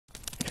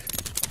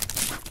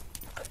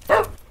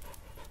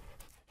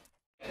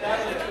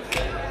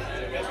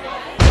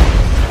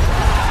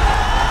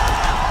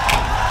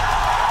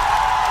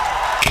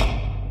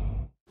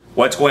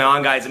What's going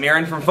on, guys? I'm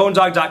Aaron from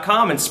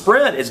PhoneDog.com, and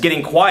Sprint is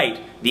getting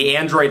quite the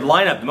Android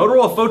lineup. The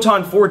Motorola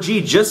PHOTON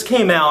 4G just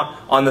came out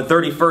on the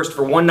 31st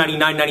for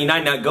 $199.99.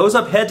 Now it goes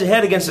up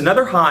head-to-head against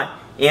another hot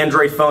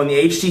Android phone, the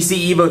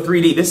HTC EVO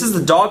 3D. This is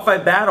the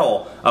dogfight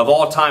battle of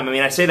all time. I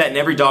mean, I say that in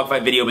every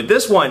dogfight video, but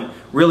this one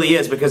really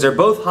is because they're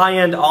both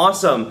high-end,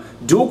 awesome,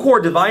 dual-core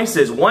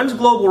devices. One's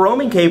global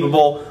roaming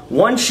capable,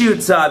 one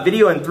shoots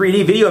video in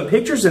 3D, video and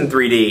pictures in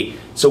 3D.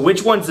 So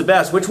which one's the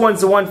best? Which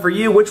one's the one for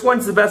you? Which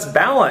one's the best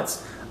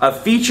balance of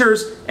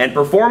features and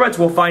performance?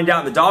 We'll find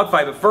out in the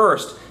dogfight, but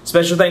first,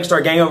 special thanks to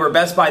our gang over at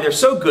Best Buy. They're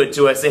so good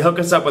to us. They hook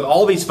us up with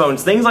all these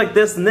phones, things like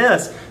this and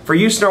this, for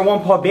use in our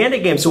One Paw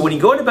Bandit game. So when you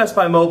go into Best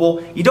Buy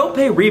Mobile, you don't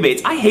pay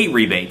rebates. I hate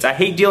rebates. I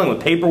hate dealing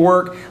with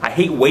paperwork. I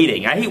hate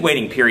waiting. I hate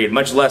waiting, period,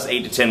 much less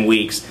 8 to 10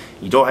 weeks.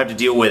 You don't have to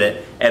deal with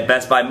it at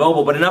Best Buy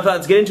Mobile. But enough of that,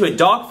 let's get into it.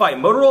 Dogfight,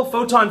 Motorola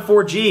PHOTON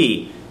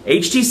 4G,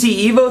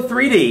 HTC EVO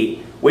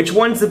 3D. Which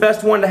one's the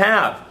best one to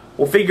have?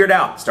 We'll figure it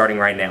out starting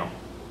right now.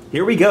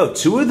 Here we go,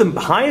 two of the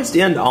highest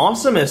end,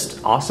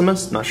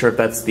 awesomest, not sure if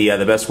that's the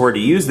best word to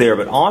use there,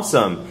 but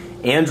awesome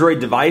Android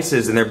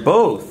devices, and they're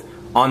both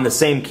on the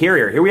same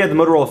carrier. Here we have the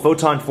Motorola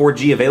PHOTON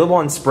 4G available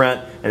on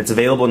Sprint, and it's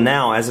available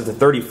now as of the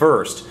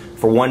 31st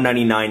for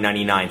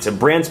 $199.99. So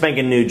brand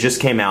spanking new, just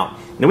came out.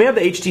 Then we have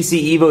the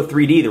HTC EVO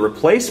 3D, the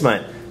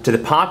replacement to the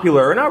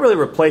popular, or not really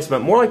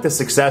replacement, more like the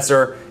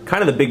successor,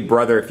 kind of the big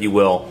brother, if you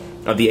will,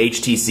 of the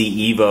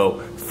HTC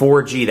EVO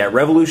 4G, that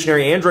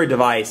revolutionary Android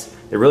device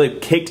that really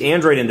kicked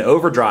Android into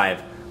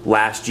overdrive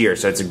last year.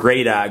 So it's a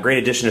great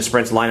addition to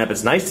Sprint's lineup.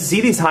 It's nice to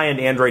see these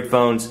high-end Android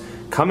phones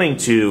coming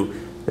to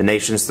the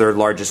nation's third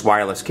largest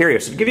wireless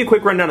carrier. So to give you a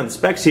quick rundown of the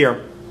specs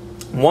here,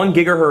 1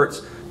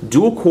 GHz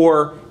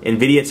dual-core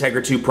NVIDIA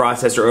Tegra 2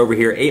 processor over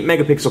here,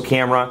 8-megapixel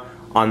camera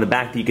on the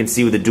back that you can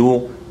see with a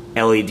dual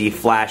LED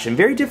flash, and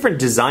very different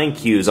design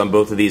cues on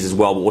both of these as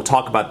well, but we'll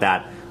talk about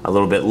that a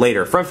little bit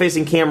later.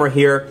 Front-facing camera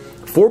here,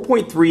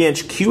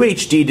 4.3-inch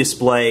QHD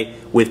display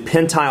with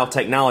PenTile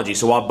technology.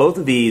 So while both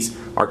of these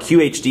are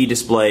QHD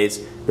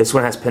displays, this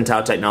one has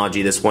PenTile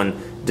technology, this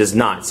one does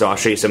not. So I'll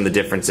show you some of the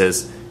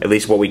differences, at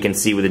least what we can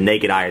see with the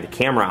naked eye, or the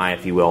camera eye,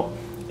 if you will,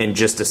 in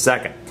just a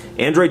second.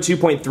 Android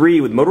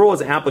 2.3 with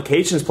Motorola's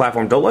applications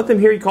platform. Don't let them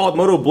hear you call it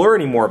Moto Blur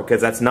anymore, because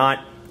that's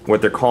not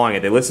what they're calling it.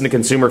 They listened to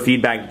consumer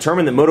feedback,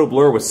 determined that Moto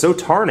Blur was so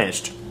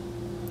tarnished,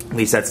 at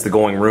least that's the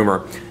going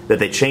rumor, that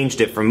they changed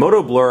it from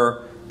Moto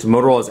Blur to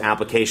Motorola's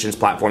applications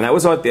platform. That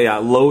was like the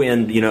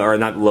low-end, or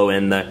not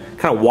low-end, the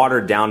kind of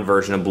watered-down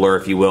version of Blur,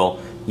 if you will,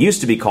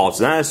 used to be called.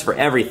 So that is for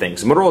everything.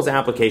 So Motorola's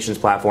applications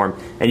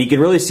platform, and you can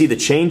really see the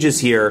changes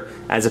here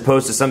as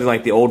opposed to something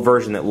like the old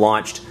version that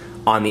launched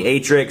on the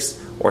Atrix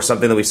or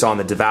something that we saw on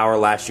the Devour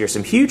last year.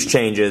 Some huge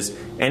changes,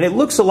 and it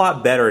looks a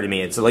lot better to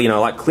me. It's a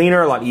lot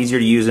cleaner, a lot easier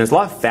to use, and it's a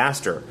lot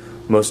faster,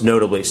 most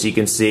notably. So you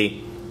can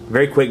see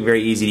very quick,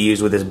 very easy to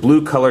use with this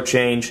blue color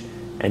change,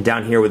 and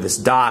down here with this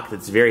dock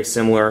that's very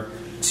similar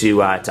to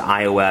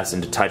iOS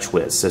and to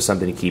TouchWiz, so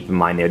something to keep in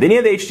mind there. Then you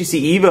have the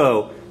HTC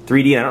EVO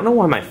 3D, and I don't know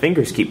why my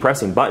fingers keep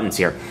pressing buttons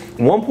here.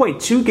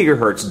 1.2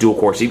 gigahertz dual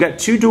core, so you've got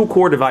two dual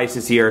core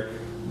devices here,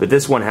 but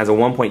this one has a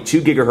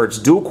 1.2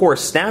 gigahertz dual core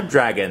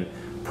Snapdragon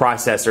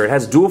processor. It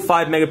has dual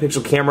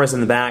 5-megapixel cameras in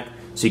the back,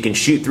 so you can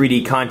shoot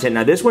 3D content.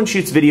 Now this one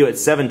shoots video at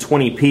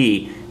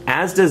 720p,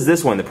 as does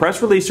this one. The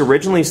press release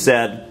originally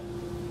said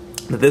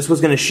that this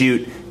was going to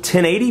shoot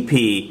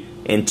 1080p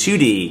in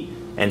 2D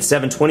and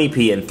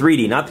 720p in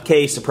 3D. Not the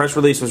case. The press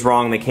release was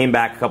wrong. They came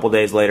back a couple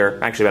days later,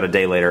 actually about a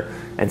day later,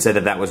 and said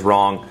that that was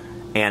wrong,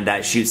 and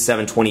that shoots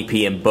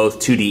 720p in both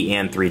 2D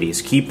and 3D.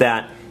 So keep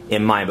that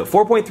in mind. But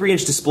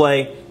 4.3-inch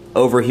display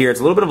over here. It's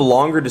a little bit of a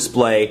longer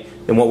display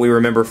than what we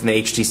remember from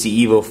the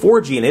HTC EVO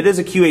 4G, and it is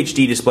a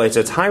QHD display, so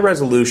it's high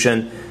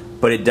resolution,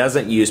 but it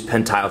doesn't use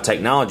PenTile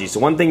technology.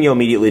 So one thing you'll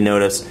immediately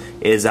notice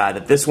is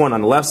that this one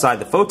on the left side,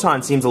 the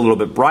Photon, seems a little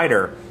bit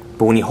brighter,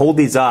 but when you hold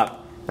these up,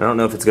 I don't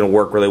know if it's going to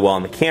work really well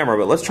on the camera,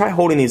 but let's try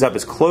holding these up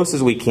as close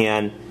as we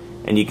can,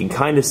 and you can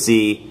kind of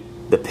see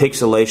the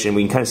pixelation.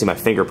 We can kind of see my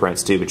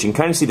fingerprints too, but you can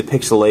kind of see the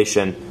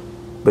pixelation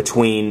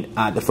between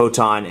the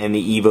Photon and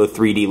the EVO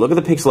 3D. Look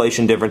at the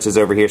pixelation differences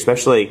over here,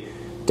 especially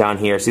down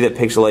here. See that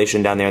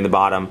pixelation down there in the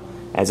bottom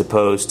as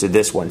opposed to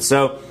this one.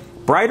 So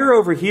brighter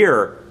over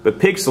here, but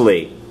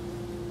pixely.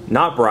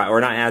 Not bright,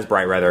 or not as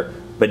bright rather,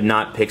 but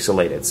not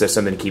pixelated. So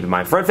something to keep in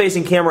mind.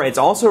 Front-facing camera, it's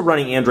also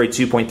running Android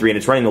 2.3, and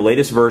it's running the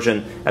latest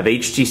version of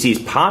HTC's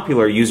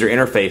popular user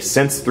interface,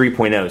 Sense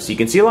 3.0. So you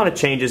can see a lot of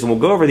changes, and we'll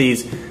go over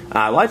these.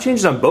 A lot of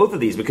changes on both of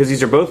these because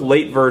these are both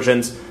late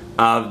versions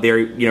of their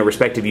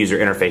respective user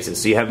interfaces.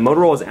 So you have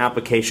Motorola's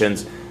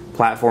applications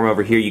platform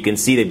over here. You can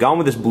see they've gone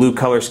with this blue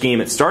color scheme.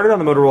 It started on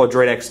the Motorola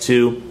Droid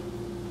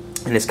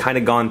X2, and it's kind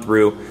of gone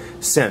through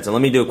since. And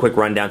let me do a quick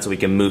rundown so we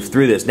can move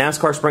through this.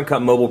 NASCAR Sprint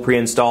Cup Mobile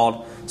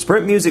pre-installed,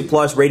 Sprint Music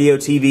Plus, Radio,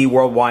 TV,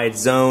 Worldwide,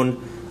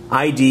 Zone,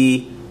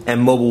 ID,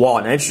 and Mobile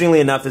Wallet. Now, interestingly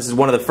enough, this is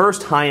one of the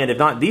first high-end, if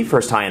not the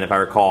first high-end, if I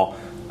recall,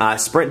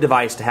 Sprint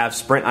device to have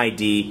Sprint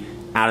ID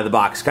out of the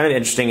box. Kind of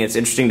interesting. It's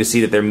interesting to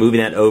see that they're moving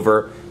that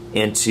over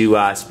into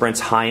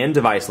Sprint's high-end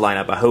device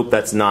lineup. I hope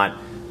that's not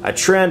a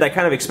trend. I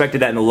kind of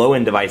expected that in the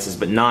low-end devices,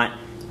 but not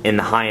in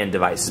the high-end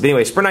devices. But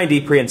anyway, Sprint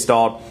ID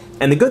pre-installed.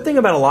 And the good thing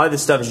about a lot of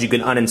this stuff is you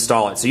can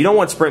uninstall it. So you don't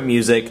want Sprint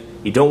Music,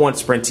 you don't want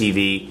Sprint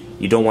TV,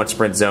 you don't want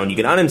Sprint Zone. You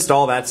can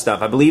uninstall that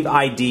stuff. I believe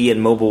ID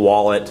and Mobile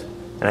Wallet,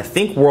 and I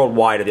think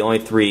Worldwide are the only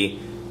three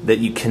that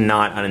you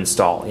cannot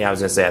uninstall. Yeah, I was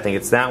going to say, I think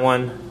it's that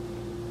one.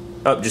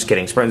 Oh, just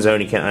kidding. Sprint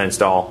Zone you can't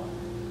uninstall.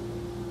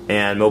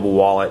 And Mobile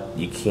Wallet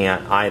you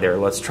can't either.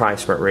 Let's try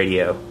Sprint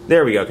Radio.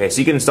 There we go. Okay, so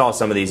you can install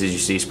some of these as you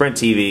see. Sprint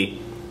TV,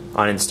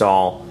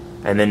 uninstall,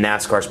 and then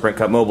NASCAR Sprint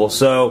Cup Mobile.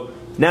 So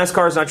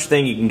NASCAR is not your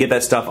thing. You can get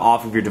that stuff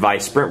off of your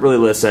device. Sprint really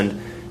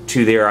listened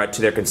to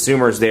their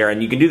consumers there,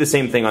 and you can do the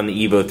same thing on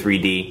the EVO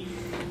 3D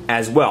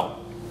as well.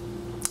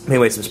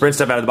 Anyway, some Sprint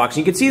stuff out of the box.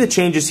 You can see the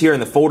changes here in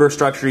the folder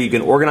structure. You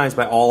can organize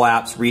by all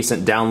apps,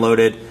 recent,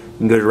 downloaded. You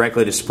can go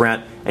directly to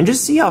Sprint and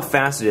just see how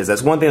fast it is.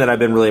 That's one thing that I've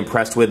been really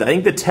impressed with. I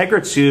think the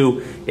Tegra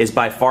 2 is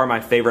by far my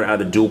favorite out of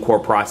the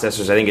dual-core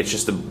processors. I think it's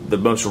just the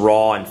most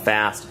raw and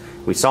fast.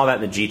 We saw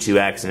that in the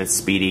G2X, and it's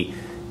speedy.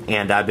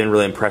 And I've been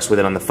really impressed with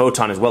it on the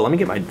Photon as well. Let me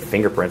get my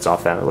fingerprints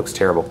off that. It looks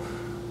terrible.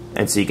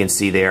 And so you can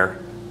see there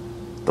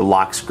the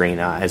lock screen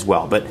as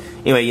well. But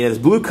anyway, you know, this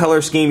blue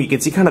color scheme, you can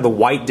see kind of the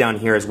white down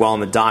here as well in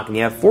the dock. And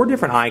you have 4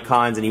 different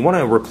icons, and you want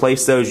to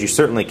replace those, you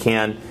certainly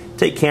can.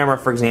 Take camera,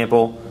 for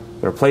example.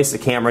 Replace the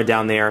camera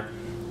down there.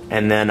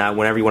 And then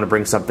whenever you want to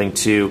bring something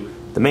to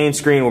the main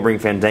screen, we'll bring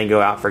Fandango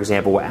out, for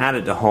example. We'll add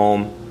it to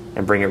home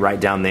and bring it right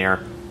down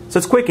there. So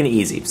it's quick and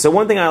easy. So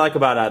one thing I like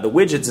about the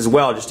widgets as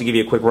well, just to give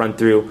you a quick run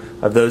through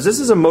of those, this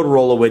is a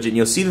Motorola widget, and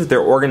you'll see that they're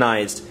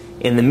organized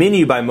in the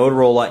menu by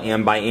Motorola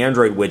and by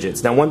Android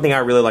widgets. Now one thing I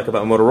really like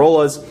about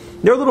Motorola's,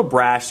 they're a little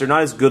brash, they're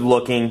not as good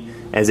looking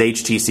as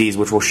HTC's,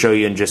 which we'll show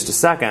you in just a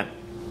second,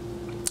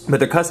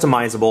 but they're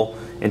customizable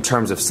in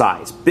terms of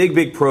size.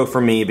 Big pro for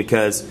me,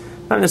 because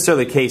not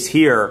necessarily the case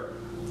here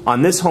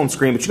on this home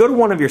screen, but you go to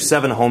one of your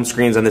 7 home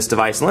screens on this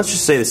device, and let's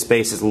just say the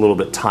space is a little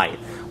bit tight.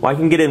 Well, I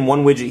can get in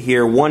one widget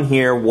here, one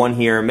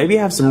here, maybe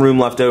have some room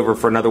left over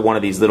for another one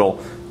of these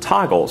little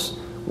toggles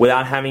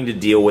without having to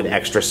deal with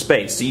extra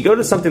space. So you go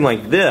to something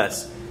like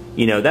this,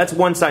 you know, that's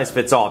one size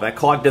fits all. If that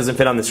clock doesn't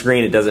fit on the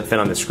screen, it doesn't fit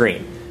on the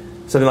screen.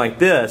 Something like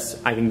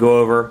this, I can go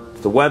over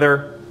to the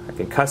weather, I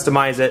can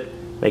customize it,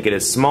 make it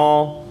as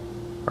small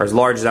or as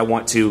large as I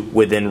want to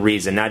within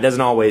reason. Now it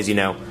doesn't always, you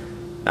know,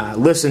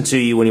 listen to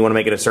you when you want to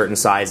make it a certain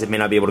size. It may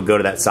not be able to go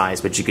to that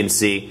size, but you can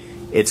see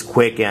it's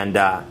quick and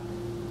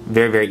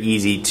very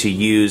easy to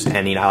use,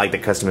 and you know, I like the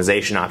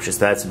customization options.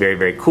 So that's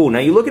very cool. Now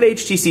you look at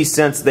HTC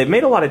Sense, they've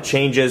made a lot of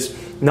changes,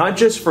 not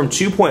just from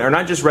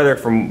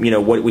from, you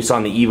know, what we saw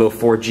in the EVO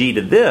 4G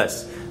to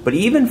this, but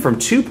even from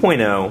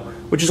 2.0,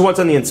 which is what's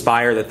on the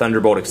Inspire, the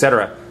Thunderbolt,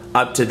 etc.,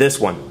 up to this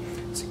one.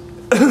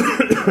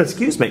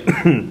 Excuse me.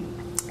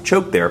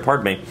 Choked there,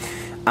 pardon me.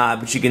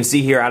 But you can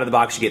see here out of the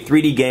box you get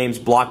 3D games,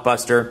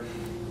 Blockbuster,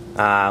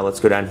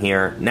 let's go down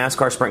here,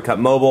 NASCAR Sprint Cup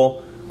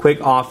Mobile,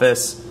 Quick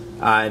Office,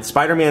 and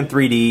Spider-Man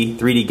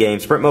 3D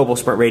games, Sprint Mobile,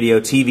 Sprint Radio,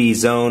 TV,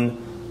 Zone,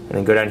 and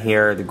then go down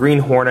here, the Green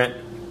Hornet.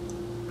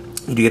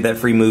 You do get that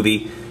free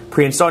movie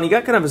pre-installed. And you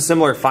got kind of a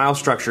similar file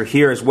structure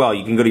here as well.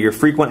 You can go to your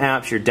frequent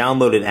apps, your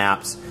downloaded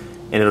apps,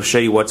 and it'll show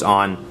you what's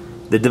on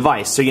the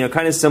device. So, you know,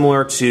 kind of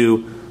similar to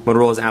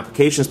Motorola's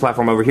applications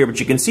platform over here, but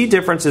you can see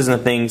differences in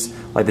the things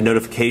like the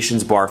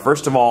notifications bar.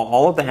 First of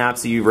all of the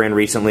apps that you've ran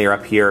recently are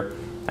up here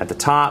at the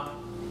top,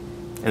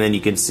 and then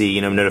you can see,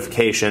 you know,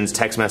 notifications,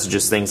 text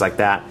messages, things like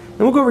that. And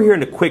we'll go over here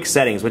into quick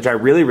settings, which I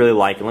really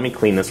like, and let me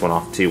clean this one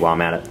off too while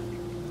I'm at it.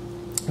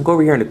 We'll go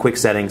over here into quick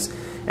settings,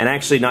 and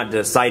actually not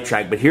to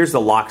sidetrack, but here's the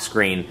lock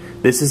screen.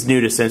 This is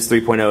new to Sense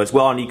 3.0 as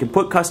well, and you can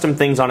put custom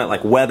things on it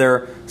like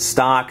weather,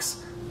 stocks,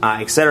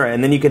 etc.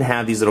 And then you can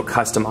have these little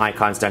custom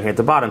icons down here at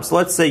the bottom. So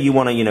let's say you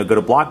want to, you know, go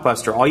to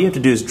Blockbuster. All you have to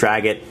do is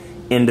drag it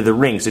into the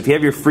ring. So if you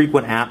have your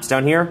frequent apps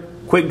down here,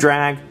 quick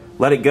drag,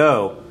 let it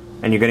go,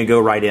 and you're going to go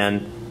right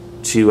in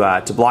to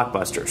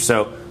Blockbuster.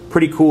 So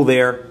pretty cool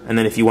there. And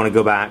then if you want to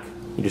go back,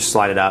 you just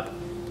slide it up,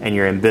 and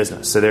you're in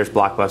business. So there's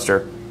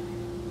Blockbuster,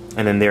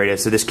 and then there it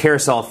is. So this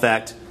carousel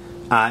effect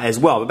as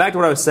well. But back to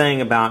what I was saying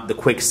about the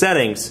quick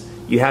settings,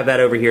 you have that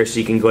over here, so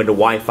you can go into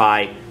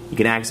Wi-Fi. You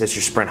can access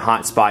your Sprint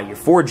hotspot, your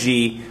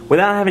 4G,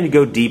 without having to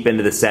go deep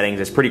into the settings.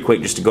 It's pretty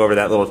quick just to go over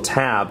that little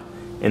tab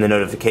in the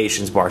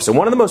notifications bar. So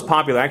one of the most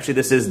popular, actually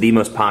this is the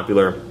most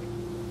popular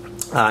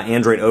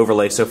Android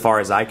overlay so far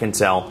as I can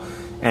tell.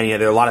 And you know,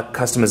 there are a lot of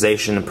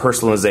customization and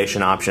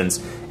personalization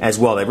options as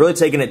well. They've really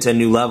taken it to a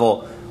new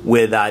level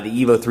with the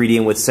EVO 3D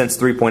and with Sense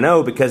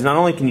 3.0, because not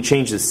only can you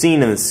change the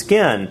scene and the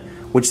skin,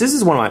 which this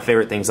is one of my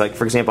favorite things. Like,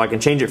 for example, I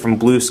can change it from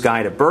blue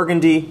sky to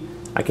burgundy.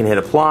 I can hit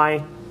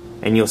apply,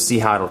 and you'll see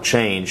how it'll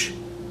change.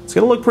 It's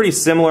going to look pretty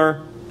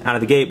similar out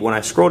of the gate, but when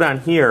I scroll down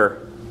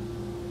here,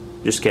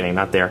 just kidding,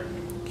 not there.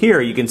 Here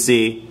you can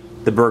see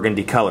the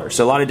burgundy color.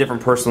 So a lot of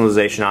different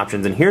personalization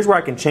options, and here's where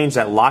I can change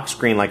that lock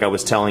screen like I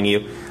was telling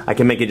you. I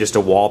can make it just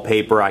a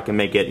wallpaper, I can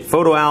make it a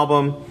photo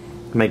album,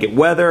 make it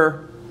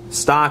weather,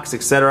 stocks,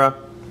 etc.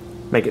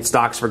 Make it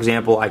stocks, for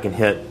example. I can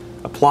hit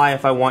apply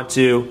if I want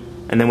to,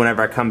 and then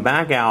whenever I come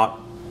back out,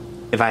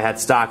 if I had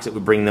stocks, it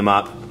would bring them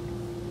up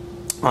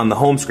on the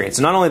home screen.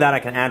 So not only that, I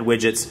can add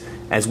widgets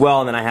as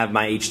well, and then I have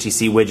my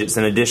HTC widgets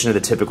in addition to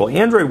the typical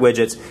Android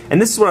widgets.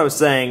 And this is what I was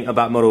saying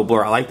about Moto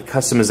Blur. I like the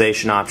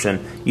customization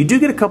option. You do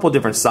get a couple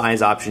different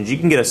size options. You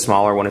can get a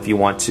smaller one if you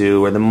want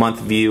to, or the month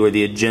view, or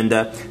the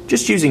agenda.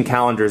 Just using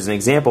calendar as an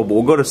example, but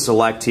we'll go to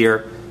select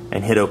here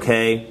and hit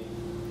OK.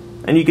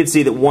 And you can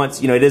see that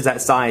once, it is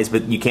that size,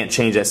 but you can't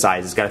change that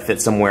size. It's got to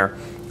fit somewhere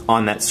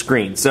on that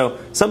screen. So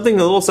a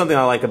little something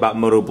I like about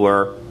Moto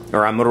Blur,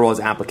 or on Motorola's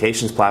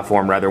applications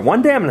platform rather.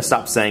 One day I'm going to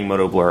stop saying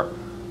Moto Blur,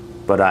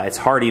 but it's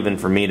hard even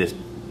for me to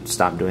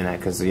stop doing that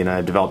because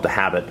I've developed a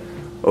habit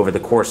over the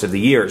course of the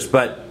years.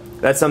 But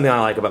that's something I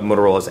like about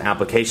Motorola's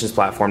applications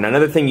platform. Now,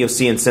 another thing you'll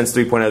see in Sense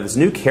 3.0, this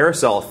new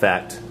carousel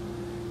effect,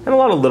 and a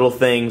lot of little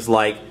things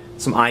like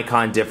some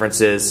icon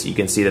differences. You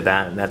can see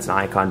that's an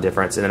icon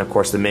difference, and then of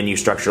course the menu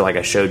structure like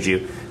I showed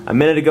you a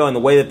minute ago, and the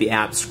way that the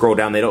apps scroll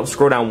down, they don't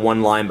scroll down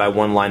one line by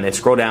one line, they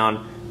scroll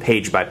down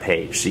page by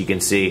page. So you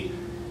can see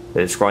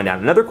that it's scrolling down.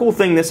 Another cool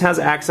thing, this has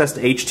access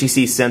to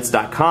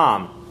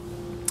HTCSense.com.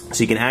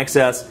 So you can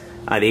access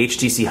the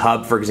HTC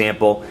Hub, for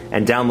example,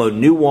 and download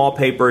new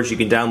wallpapers, you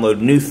can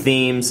download new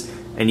themes,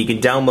 and you can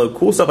download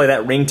cool stuff like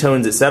that,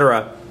 ringtones,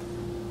 etc.,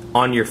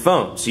 on your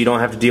phone. So you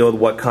don't have to deal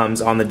with what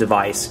comes on the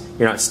device.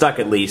 You're not stuck,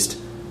 at least,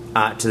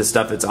 to the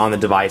stuff that's on the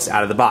device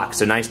out of the box.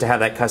 So nice to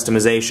have that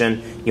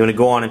customization. You want to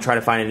go on and try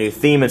to find a new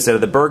theme instead of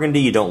the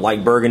burgundy. You don't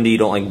like burgundy, you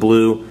don't like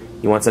blue,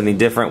 you want something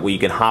different, well, you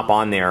can hop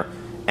on there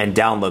and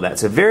download that.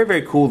 So very,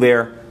 very cool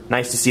there.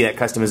 Nice to see that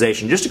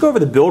customization. Just to go over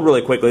the build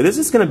really quickly, this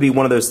is going to be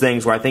one of those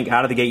things where I think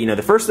out of the gate,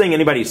 the first thing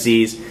anybody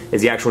sees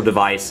is the actual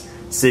device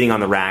sitting on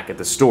the rack at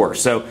the store.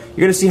 So you're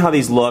going to see how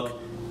these look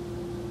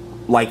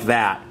like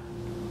that.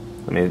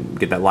 Let me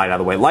get that light out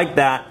of the way. Like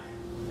that.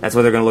 That's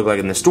what they're going to look like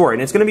in the store.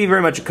 And it's going to be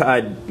very much,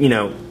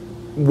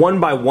 one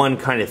by one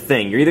kind of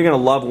thing. You're either going to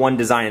love one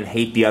design and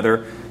hate the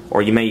other,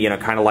 or you may,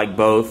 kind of like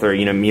both, or,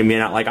 you may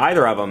not like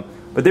either of them.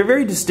 But they're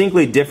very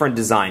distinctly different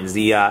designs.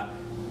 The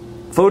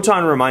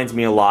Photon reminds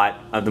me a lot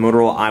of the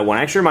Motorola i1.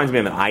 Actually reminds me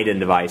of an iDen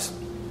device.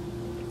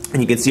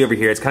 And you can see over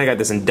here, it's kind of got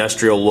this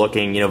industrial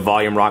looking,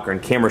 volume rocker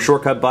and camera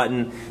shortcut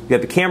button. You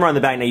got the camera on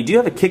the back. Now you do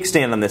have a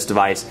kickstand on this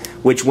device,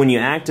 which when you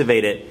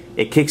activate it,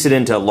 it kicks it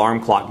into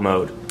alarm clock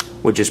mode,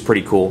 which is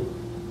pretty cool.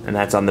 And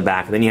that's on the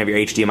back. And then you have your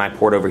HDMI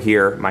port over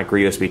here, micro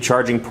USB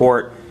charging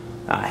port,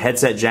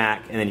 headset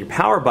jack, and then your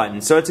power button.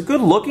 So it's a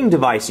good looking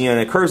device, and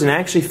it curves and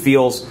actually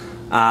feels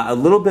a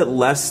little bit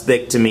less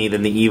thick to me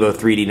than the EVO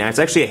 3D. Now it's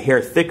actually a hair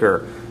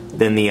thicker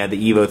than the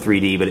EVO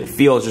 3D, but it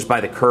feels just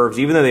by the curves,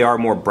 even though they are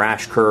more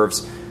brash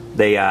curves,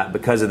 they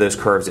because of those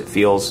curves, it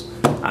feels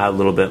a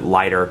little bit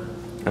lighter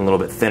and a little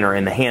bit thinner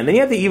in the hand. Then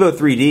you have the EVO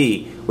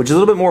 3D, which is a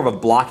little bit more of a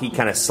blocky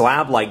kind of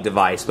slab-like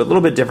device, but a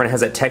little bit different. It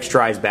has that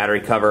texturized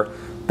battery cover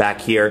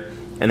back here.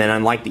 And then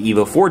unlike the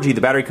EVO 4G,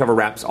 the battery cover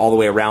wraps all the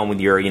way around with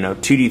your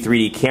 2D,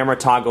 3D camera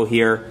toggle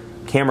here,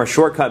 camera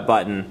shortcut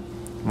button,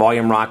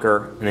 volume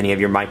rocker, and then you have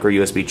your micro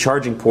USB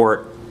charging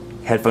port,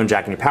 headphone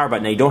jack, and your power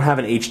button. Now you don't have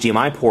an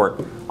HDMI port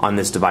on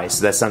this device,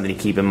 so that's something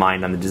to keep in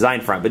mind on the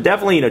design front. But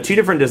definitely, two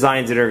different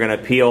designs that are going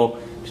to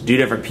appeal to two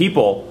different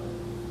people,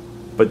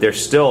 but they're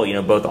still,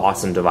 both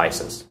awesome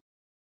devices.